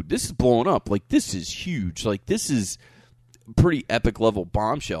 dude, this is blowing up. Like, this is huge. Like, this is pretty epic level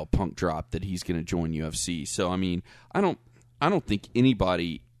bombshell Punk drop that he's going to join UFC. So, I mean, I don't think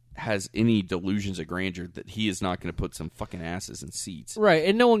anybody has any delusions of grandeur that he is not going to put some fucking asses in seats. Right,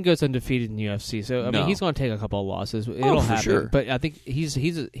 and no one goes undefeated in the UFC. So I mean, he's going to take a couple of losses. It'll happen. Sure. But I think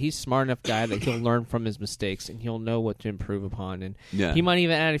he's smart enough guy that he'll learn from his mistakes and he'll know what to improve upon. And he might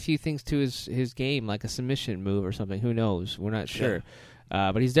even add a few things to his game, like a submission move or something. Who knows? We're not sure.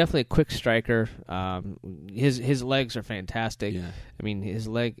 Yeah. But he's definitely a quick striker. His legs are fantastic. Yeah. I mean, his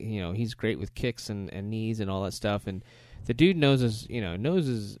leg, you know, he's great with kicks and knees and all that stuff. And the dude knows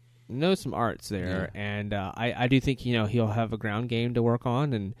some arts there. Yeah. And I do think, you know, he'll have a ground game to work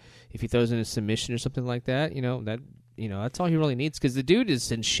on. And if he throws in a submission or something like that, that's all he really needs because the dude is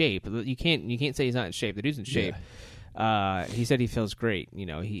in shape. You can't say he's not in shape. The dude's in shape. Yeah. He said he feels great. You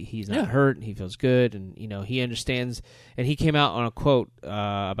know, he's not hurt. He feels good, and you know he understands. And he came out on a quote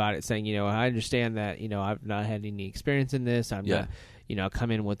about it, saying, "You know, I understand that. You know, I've not had any experience in this. I'm not.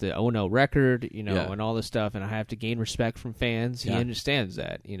 come in with the 0-0 record, Yeah. and all this stuff, and I have to gain respect from fans. He Yeah. understands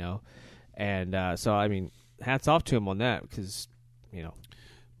that, and so I mean, hats off to him on that because,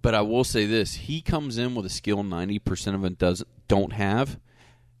 But I will say this: he comes in with a skill 90% of it don't have,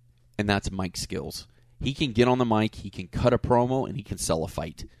 and that's mic skills. He can get on the mic, he can cut a promo, and he can sell a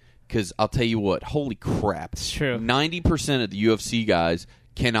fight. Because I'll tell you what, holy crap! It's true. 90% of the UFC guys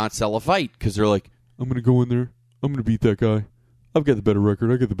cannot sell a fight because they're like, I'm going to go in there, I'm going to beat that guy. I've got the better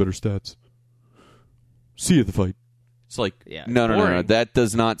record, I got the better stats. See you at the fight. It's like, Yeah, no. That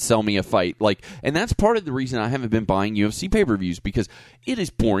does not sell me a fight. Like, and that's part of the reason I haven't been buying UFC pay-per-views because it is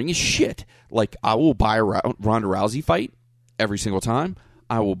boring as shit. Like, I will buy a Ronda Rousey fight every single time.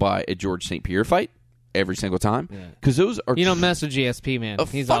 I will buy a George St. Pierre fight every single time because those are. You don't mess with GSP, man.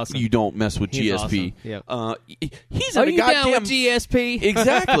 He's fuck awesome. You don't mess with He's GSP. awesome. Yep. He's Are in a you goddamn down with GSP?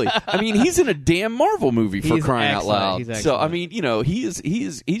 Exactly. I mean, he's in a damn Marvel movie for He's crying out excellent. loud. He's So I excellent.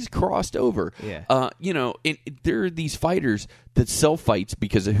 mean, he's crossed over. Yeah. There are these fighters that sell fights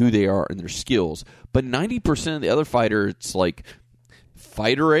because of who they are and their skills, but 90% of the other fighters, it's like.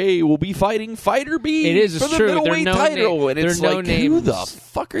 Fighter A will be fighting Fighter B It is, for it's the true. There are middleweight no title, and there it's are no like, who names. the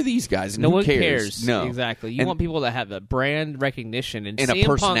fuck are these guys? And No who one cares? No, exactly. You And- want people that have a brand recognition and And a CM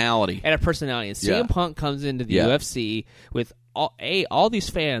Punk- personality. and a personality. And Yeah. CM Punk comes into the Yeah. UFC with all these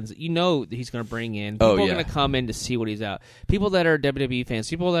fans. That he's going to bring in. Oh, People are yeah. going to come in to see what he's out. People that are WWE fans,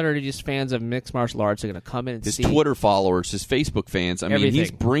 people that are just fans of mixed martial arts are going to come in and his see. Twitter followers, his Facebook fans. I mean, Everything.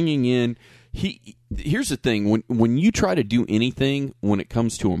 he's bringing in. Here's the thing: when you try to do anything, when it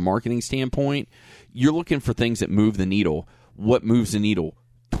comes to a marketing standpoint, you're looking for things that move the needle. What moves the needle?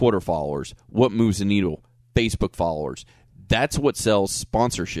 Twitter followers. What moves the needle? Facebook followers. That's what sells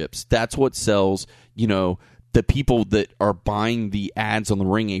sponsorships. That's what sells. The people that are buying the ads on the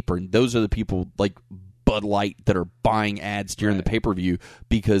ring apron. Those are the people like Bud Light that are buying ads during the pay-per-view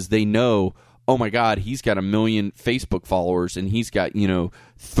because they know, oh my God, he's got 1 million Facebook followers and he's got,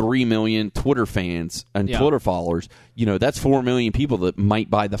 3 million Twitter fans and Twitter followers. That's 4 million people that might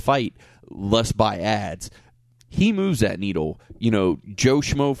buy the fight. Let's buy ads. He moves that needle. Joe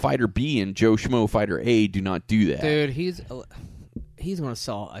Schmo Fighter B and Joe Schmo Fighter A do not do that. Dude, he's going to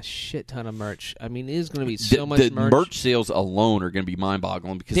sell a shit ton of merch. I mean, it is going to be so much the merch. merch sales alone are going to be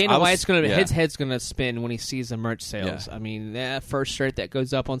mind-boggling because Dana White's going to yeah. his head's going to spin when he sees the merch sales. Yeah. I mean, that first shirt that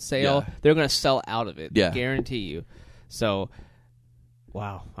goes up on sale, Yeah. they're going to sell out of it. Yeah. Guarantee you. So,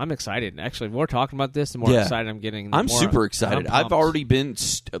 wow, I'm excited. Actually, the more talking about this, the more Yeah. excited I'm getting. The I'm more super excited. I'm I've pumped. already been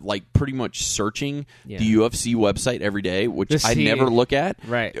pretty much searching Yeah. the UFC website every day, which To I see- never look at.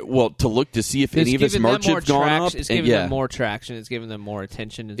 Right. Well, to look to see if It's any of his giving them merch more have gone up. traction. It's and giving yeah, them more traction. It's giving them more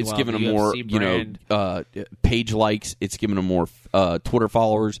attention as it's well. giving the them more, UFC brand. page likes. It's giving them more Twitter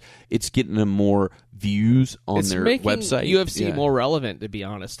followers. It's getting them more views on It's their making website. UFC Yeah. more relevant, to be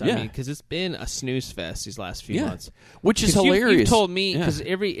honest. I Yeah. mean, because it's been a snooze fest these last few Yeah. months, Which is 'Cause hilarious. You told me Yeah. because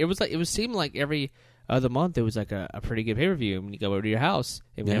it seemed like every other month there was like a pretty good pay per view. When you go over to your house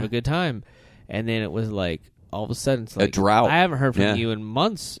and we have Yeah. a good time, and then it was like all of a sudden it's like A drought. I haven't heard from Yeah. you in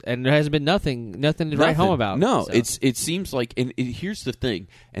months, and there hasn't been nothing to write home about. No, So, it seems like, and here's the thing,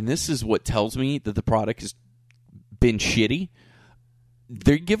 and this is what tells me that the product has been shitty.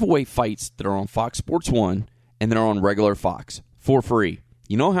 They give away fights that are on Fox Sports 1 and that are on regular Fox for free.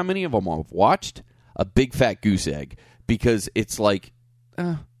 You know how many of them I've watched? A big fat goose egg, because it's like,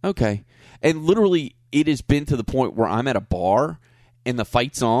 okay. And literally, it has been to the point where I'm at a bar and the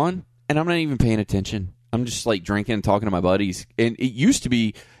fight's on, and I'm not even paying attention. I'm just like drinking and talking to my buddies. And it used to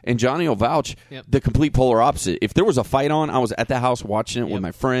be, and Johnny will vouch, Yep. the complete polar opposite. If there was a fight on, I was at the house watching it Yep. with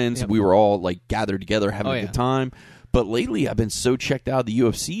my friends. Yep. We were all like gathered together having Oh, a yeah. good time. But lately, I've been so checked out of the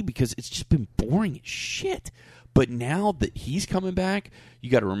UFC because it's just been boring as shit. But now that he's coming back, you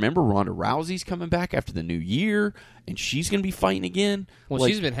got to remember Ronda Rousey's coming back after the new year, and she's going to be fighting again. well,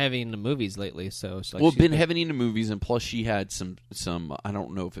 Like, she's been heavy in the movies lately, so it's like well, she's been heavy into movies, and plus she had some I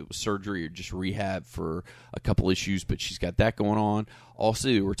don't know if it was surgery or just rehab for a couple issues, but she's got that going on.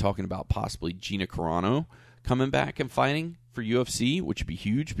 Also, we're talking about possibly Gina Carano coming back and fighting for UFC, which would be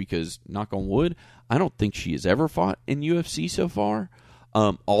huge because, knock on wood, I don't think she has ever fought in UFC so far.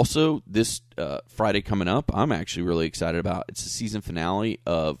 Also, this Friday coming up, I'm actually really excited about. It's the season finale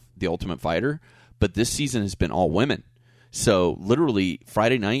of The Ultimate Fighter, but this season has been all women. So literally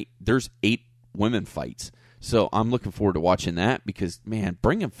Friday night, there's 8 women fights. So I'm looking forward to watching that because, man,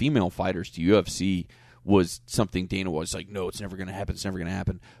 bringing female fighters to UFC was something Dana was like, no, it's never going to happen. It's never going to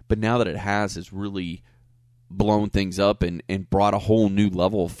happen. But now that it has, it's really blown things up and brought a whole new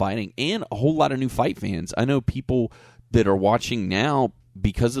level of fighting and a whole lot of new fight fans. I know people that are watching now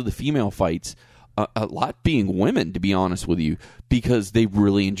because of the female fights. a lot being women, to be honest with you, because they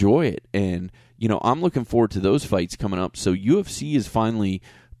really enjoy it. And, I'm looking forward to those fights coming up. So UFC has finally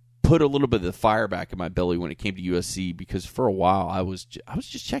put a little bit of the fire back in my belly when it came to UFC, because for a while I was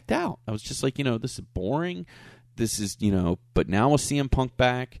just checked out. I was just like, this is boring. This is, but now with CM Punk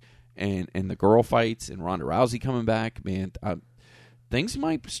back and the girl fights and Ronda Rousey coming back, man, things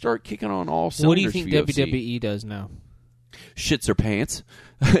might start kicking on all cylinders. What do you think for UFC. WWE does now? Shits their pants,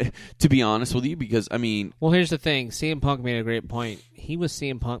 to be honest with you, because, Well, here's the thing. CM Punk made a great point. He was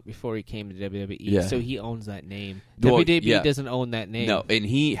CM Punk before he came to WWE, so he owns that name. Well, WWE doesn't own that name. No, and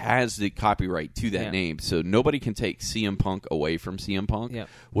he has the copyright to that name, so nobody can take CM Punk away from CM Punk,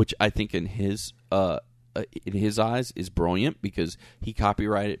 which I think in his eyes is brilliant, because he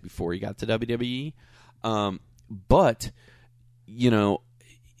copyrighted it before he got to WWE. But,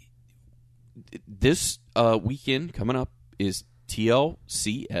 this weekend coming up is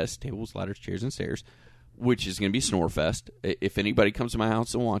TLCS, Tables, Ladders, Chairs, and Stairs, which is going to be Snorefest. If anybody comes to my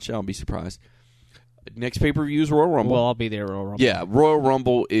house and watch it, I'll be surprised. Next pay-per-view is Royal Rumble. Well, I'll be there, Royal Rumble. Yeah, Royal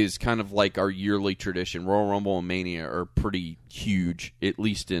Rumble is kind of like our yearly tradition. Royal Rumble and Mania are pretty huge, at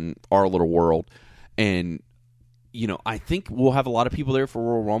least in our little world. And, I think we'll have a lot of people there for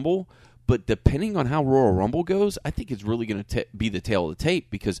Royal Rumble, but depending on how Royal Rumble goes, I think it's really going to be the tail of the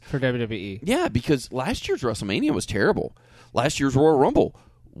tape. Because for WWE. Yeah, because last year's WrestleMania was terrible. Last year's Royal Rumble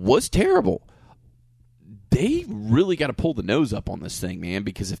was terrible. They really got to pull the nose up on this thing, man,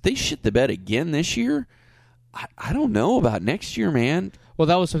 because if they shit the bed again this year, I don't know about next year, man. Well,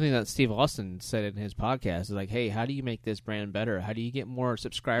 that was something that Steve Austin said in his podcast. Like, hey, how do you make this brand better? How do you get more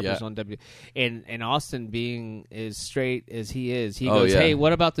subscribers on WWE? And Austin, being as straight as he is, he goes, hey,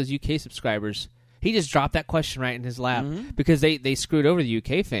 what about those UK subscribers? He just dropped that question right in his lap, because they screwed over the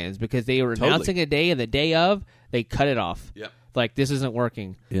UK fans, because they were announcing a day, and the day of, they cut it off. Yep. Like, this isn't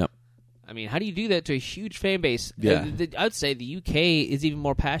working. Yep. I mean, how do you do that to a huge fan base? Yeah. I'd say the UK is even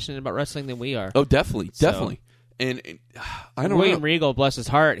more passionate about wrestling than we are. Oh, definitely. And I don't William know. Regal, bless his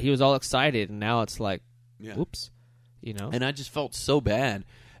heart, he was all excited, and now it's like, whoops, And I just felt so bad.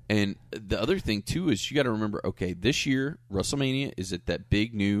 And the other thing, too, is you got to remember, okay, this year, WrestleMania is at that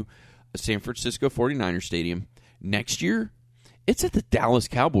big new San Francisco 49ers Stadium. Next year, it's at the Dallas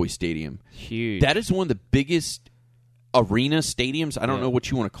Cowboys Stadium. Huge. That is one of the biggest arena stadiums, I don't know what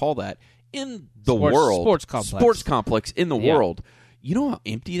you want to call that, in the world. Sports complex in the world. You know how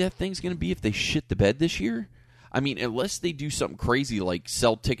empty that thing's going to be if they shit the bed this year? I mean, unless they do something crazy like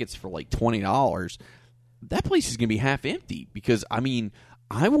sell tickets for like $20, that place is going to be half empty, because, I mean,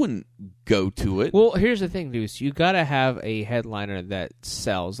 I wouldn't go to it. Well, here's the thing, Deuce. You got to have a headliner that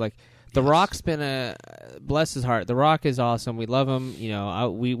sells. Like, The Rock's been bless his heart. The Rock is awesome. We love him.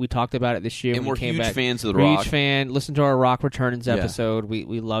 We talked about it this year. And when we're he came huge back. fans of The We're Rock. Huge fan. Listen to our Rock Returns episode.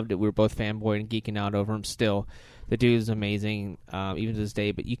 We loved it. We were both fanboying and geeking out over him still. The dude is amazing, even to this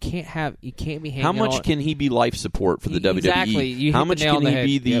day. But you can't be hanging. How much can he be life support for the WWE? Exactly. How much can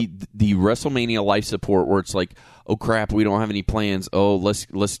he be the WrestleMania life support, where it's like, oh crap, we don't have any plans. Oh, let's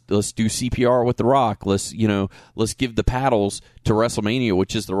do CPR with The Rock. Let's give the paddles to WrestleMania,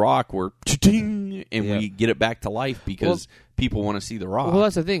 which is The Rock, where we get it back to life because people want to see The Rock. Well,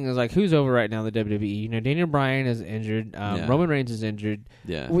 that's the thing. Is like, who's over right now in the WWE? Daniel Bryan is injured. Roman Reigns is injured.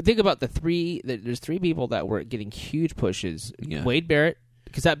 Yeah. Well, think about there's three people that were getting huge pushes. Yeah. Wade Barrett,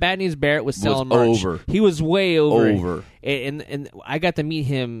 because that Bad News Barrett was selling merch. Over. He was way over. Over. And I got to meet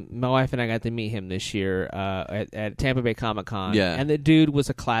him. My wife and I got to meet him this year at Tampa Bay Comic-Con. Yeah. And the dude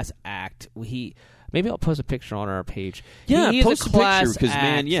was a class act. Maybe I'll post a picture on our page. Yeah, he post a class picture, because,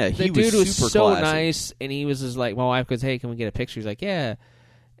 man, the he dude was super so classy. nice, and he was just like, my wife goes, hey, can we get a picture? He's like, yeah.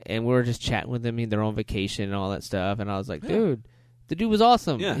 And we were just chatting with them. They're on vacation and all that stuff. And I was like, dude, the dude was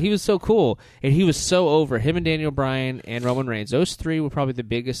awesome. Yeah. He was so cool. And he was so over. Him and Daniel Bryan and Roman Reigns, those three were probably the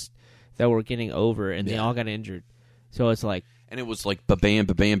biggest that were getting over, and they all got injured. So it's like... And it was like ba-bam,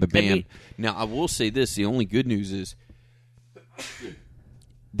 ba-bam, ba-bam. Now, I will say this. The only good news is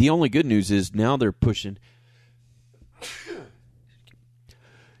now they're pushing...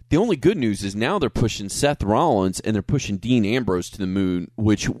 The only good news is now they're pushing Seth Rollins and they're pushing Dean Ambrose to the moon,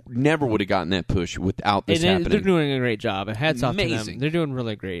 which never would have gotten that push without this happening. They're doing a great job. And hats off to them. Amazing. They're doing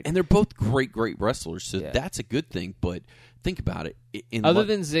really great. And they're both great wrestlers, so that's a good thing. But think about it. Other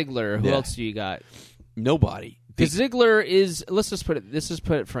than Ziggler, who else do you got? Nobody. Because Ziggler is... Let's just put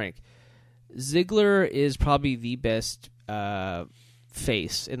it frank. Ziggler is probably the best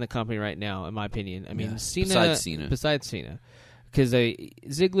face in the company right now, in my opinion. I mean, Cena... Besides Cena. Because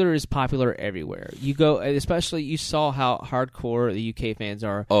Ziggler is popular everywhere. You go, especially you saw how hardcore the UK fans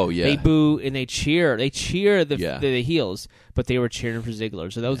are. Oh yeah, they boo and they cheer. They cheer the heels, but they were cheering for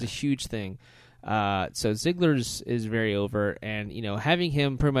Ziggler, so that was a huge thing. So Ziggler's is very over, and having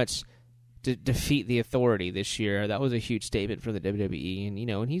him pretty much defeat the Authority this year, that was a huge statement for the WWE,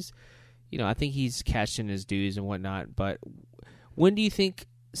 and he's, I think he's cashed in his dues and whatnot. But when do you think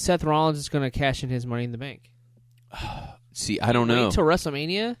Seth Rollins is going to cash in his Money in the Bank? See, I don't know. Wait till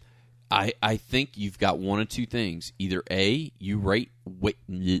WrestleMania? I think you've got one of two things. Either A, you wait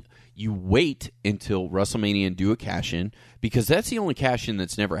until WrestleMania and do a cash-in, because that's the only cash-in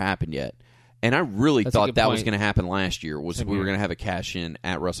that's never happened yet. And I really thought that was going to happen last year, we were going to have a cash-in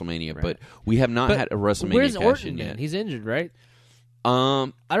at WrestleMania, right. But we have not had a WrestleMania cash-in yet. He's injured, right?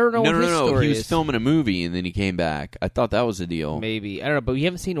 I don't know what his story is. He was filming a movie, and then he came back. I thought that was the deal. Maybe. I don't know, but we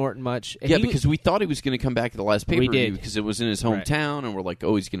haven't seen Orton much. Yeah, because we thought he was going to come back at the last pay-per-view because it was in his hometown, and we're like,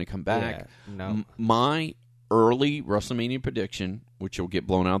 oh, he's going to come back. Yeah, no. My early WrestleMania prediction, which will get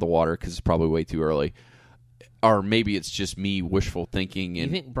blown out of the water because it's probably way too early, or maybe it's just me wishful thinking. And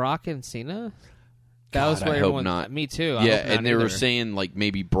you think Brock and Cena? That was what I hope not. Me too. Yeah, and they were saying like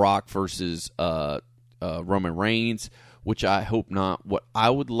maybe Brock versus Roman Reigns, which I hope not. What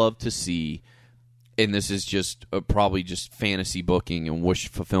I would love to see, and this is just probably just fantasy booking and wish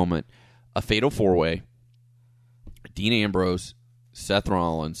fulfillment, a fatal four-way, Dean Ambrose, Seth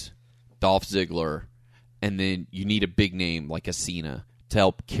Rollins, Dolph Ziggler, and then you need a big name like a Cena to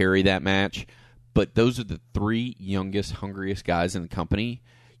help carry that match. But those are the three youngest, hungriest guys in the company.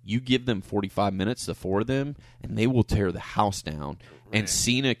 You give them 45 minutes, the four of them, and they will tear the house down. Right. And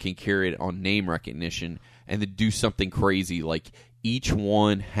Cena can carry it on name recognition and then do something crazy. Like each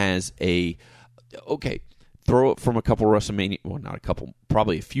one has throw it from a couple WrestleMania, well, not a couple,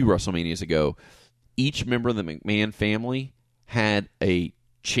 probably a few WrestleManias ago. Each member of the McMahon family had a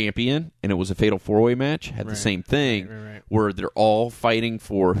champion, and it was a fatal four-way match. Had the same thing where they're all fighting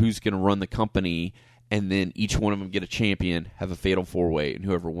for who's going to run the company, and then each one of them get a champion, have a fatal four-way, and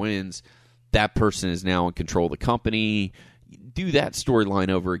whoever wins, that person is now in control of the company. Do that storyline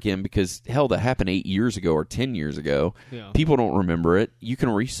over again because, hell, that happened 8 years ago or 10 years ago. Yeah. People don't remember it. You can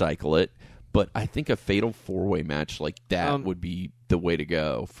recycle it, but I think a fatal four-way match like that would be the way to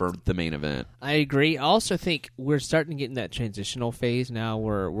go for the main event. I agree. I also think we're starting to get in that transitional phase now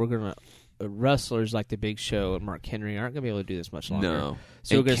where we're going to wrestlers like the Big Show and Mark Henry aren't going to be able to do this much longer. No.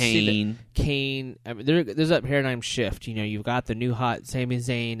 So we're going to see Kane. I mean, there's that paradigm shift. You've got the new hot Sami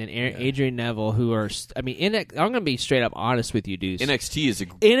Zayn and Adrian Neville who are. I mean, I'm going to be straight up honest with you, dudes. NXT is the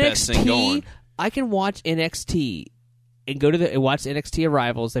best thing going. I can watch NXT and go to watch NXT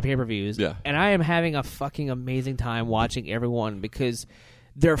Arrivals, the pay-per-views, and I am having a fucking amazing time watching everyone because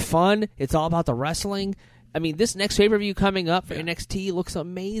they're fun. It's all about the wrestling. I mean, this next pay-per-view coming up for NXT looks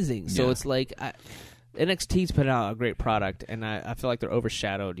amazing. So it's like NXT's put out a great product, and I feel like they're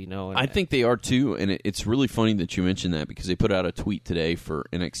overshadowed, And I think they are, too, and it's really funny that you mentioned that because they put out a tweet today for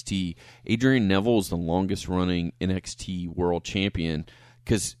NXT. Adrian Neville is the longest-running NXT world champion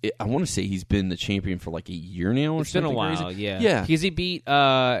because I want to say he's been the champion for like a year now or something. It's been a while, crazy. Yeah. Because he beat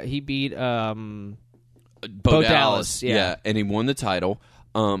Bo Dallas. Yeah, and he won the title.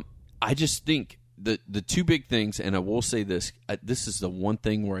 I just think the two big things, and I will say this, this is the one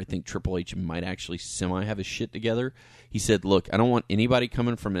thing where I think Triple H might actually semi have his shit together. He said, look, I don't want anybody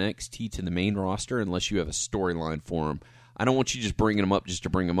coming from NXT to the main roster unless you have a storyline for them. I don't want you just bringing them up just to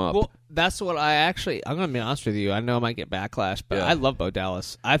bring them up. Well, that's what I'm going to be honest with you. I know I might get backlash, but I love Bo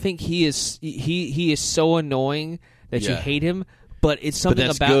Dallas. I think he is so annoying that you hate him, but it's something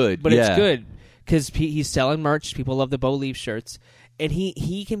it's good because he's selling merch. People love the Bo Leave shirts. And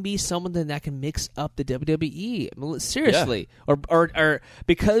he can be someone that can mix up the WWE. Seriously. Or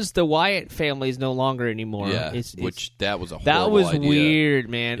because the Wyatt family is no longer anymore. Yeah, that was a horrible idea. Weird,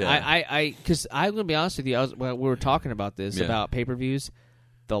 man. Yeah. Because I'm going to be honest with you, we were talking about this, about pay-per-views.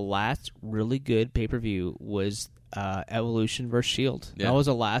 The last really good pay-per-view was Evolution versus Shield. Yeah. That was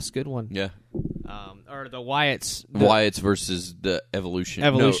the last good one. Yeah. Or the Wyatts. Wyatts versus the Evolution.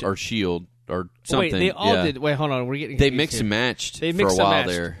 No, or Shield. Or something. Wait, they all did. Wait, hold on. We're getting. They mixed and matched for a while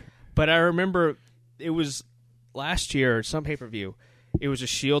there. But I remember it was last year, some pay per view. It was a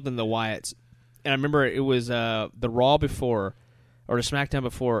Shield and the Wyatts, and I remember it was the Raw before or the SmackDown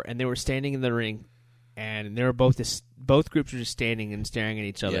before, and they were standing in the ring, and they were both groups were just standing and staring at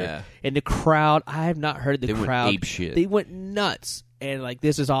each other. Yeah. And the crowd, I have not heard the crowd. Went ape shit. They went nuts. And like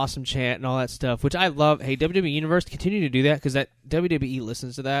this is awesome chant and all that stuff, which I love. Hey, WWE Universe, continue to do that because that WWE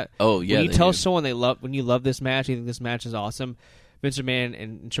listens to that. Oh yeah, when you tell someone when you love this match, you think this match is awesome. Vince McMahon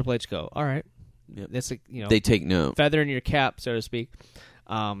and Triple H go, all right, that's they take note, feather in your cap, so to speak.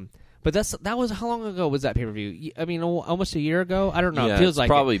 But that was how long ago was that pay per view? I mean, almost a year ago. I don't know. Yeah, it feels like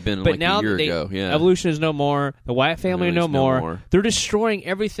probably been but like now a year ago. Yeah, Evolution is no more. The Wyatt family no more. They're destroying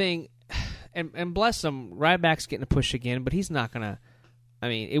everything. and bless him, Ryback's getting a push again, but he's not gonna. I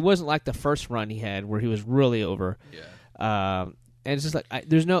mean, it wasn't like the first run he had where he was really over. Yeah. And it's just like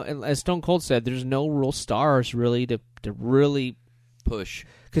there's no, as Stone Cold said, there's no real stars really to really push.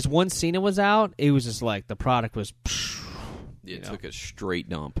 Because once Cena was out, it was just like the product was. It took a straight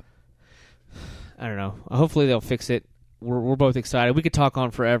dump. I don't know. Hopefully they'll fix it. We're both excited. We could talk on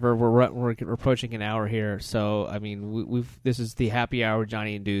forever. We're approaching an hour here, so I mean this is the happy hour with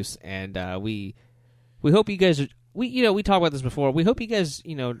Johnny and Deuce, and we hope you guys we talked about this before. We hope you guys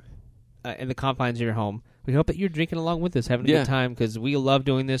in the confines of your home. We hope that you're drinking along with us, having a good time, because we love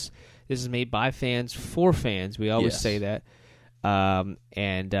doing this. This is made by fans for fans. We always say that, and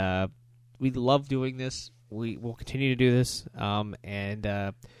we love doing this. We will continue to do this, and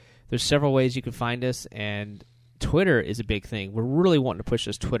there's several ways you can find us, and Twitter is a big thing. We're really wanting to push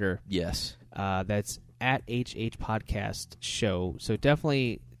this Twitter. Yes, that's at HH Podcast Show. So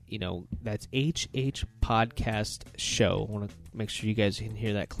definitely, that's HH Podcast Show. I want to make sure you guys can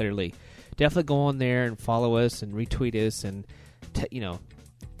hear that clearly. Definitely go on there and follow us and retweet us and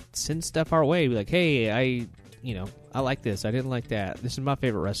send stuff our way. Be like, hey, I like this. I didn't like that. This is my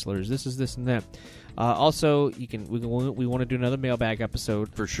favorite wrestlers. This is this and that. Also, we want to do another mailbag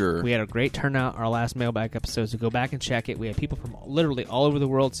episode for sure. We had a great turnout our last mailbag episode, so go back and check it. We had people from literally all over the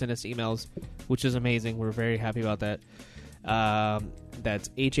world send us emails, which is amazing. We're very happy about that. That's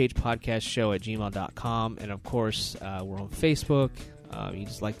hhpodcastshow@gmail.com, and of course, we're on Facebook. You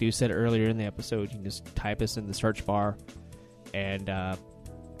just like Deuce said earlier in the episode, you can just type us in the search bar, and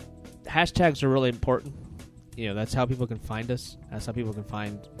hashtags are really important. That's how people can find us. That's how people can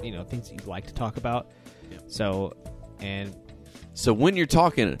find, things that you'd like to talk about. Yeah. So when you're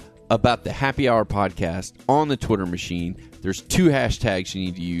talking about the Happy Hour podcast on the Twitter machine, there's 2 hashtags you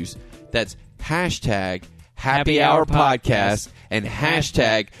need to use. That's hashtag Happy Hour Podcast and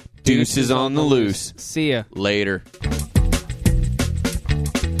hashtag Deuces on the Loose. See ya. Later.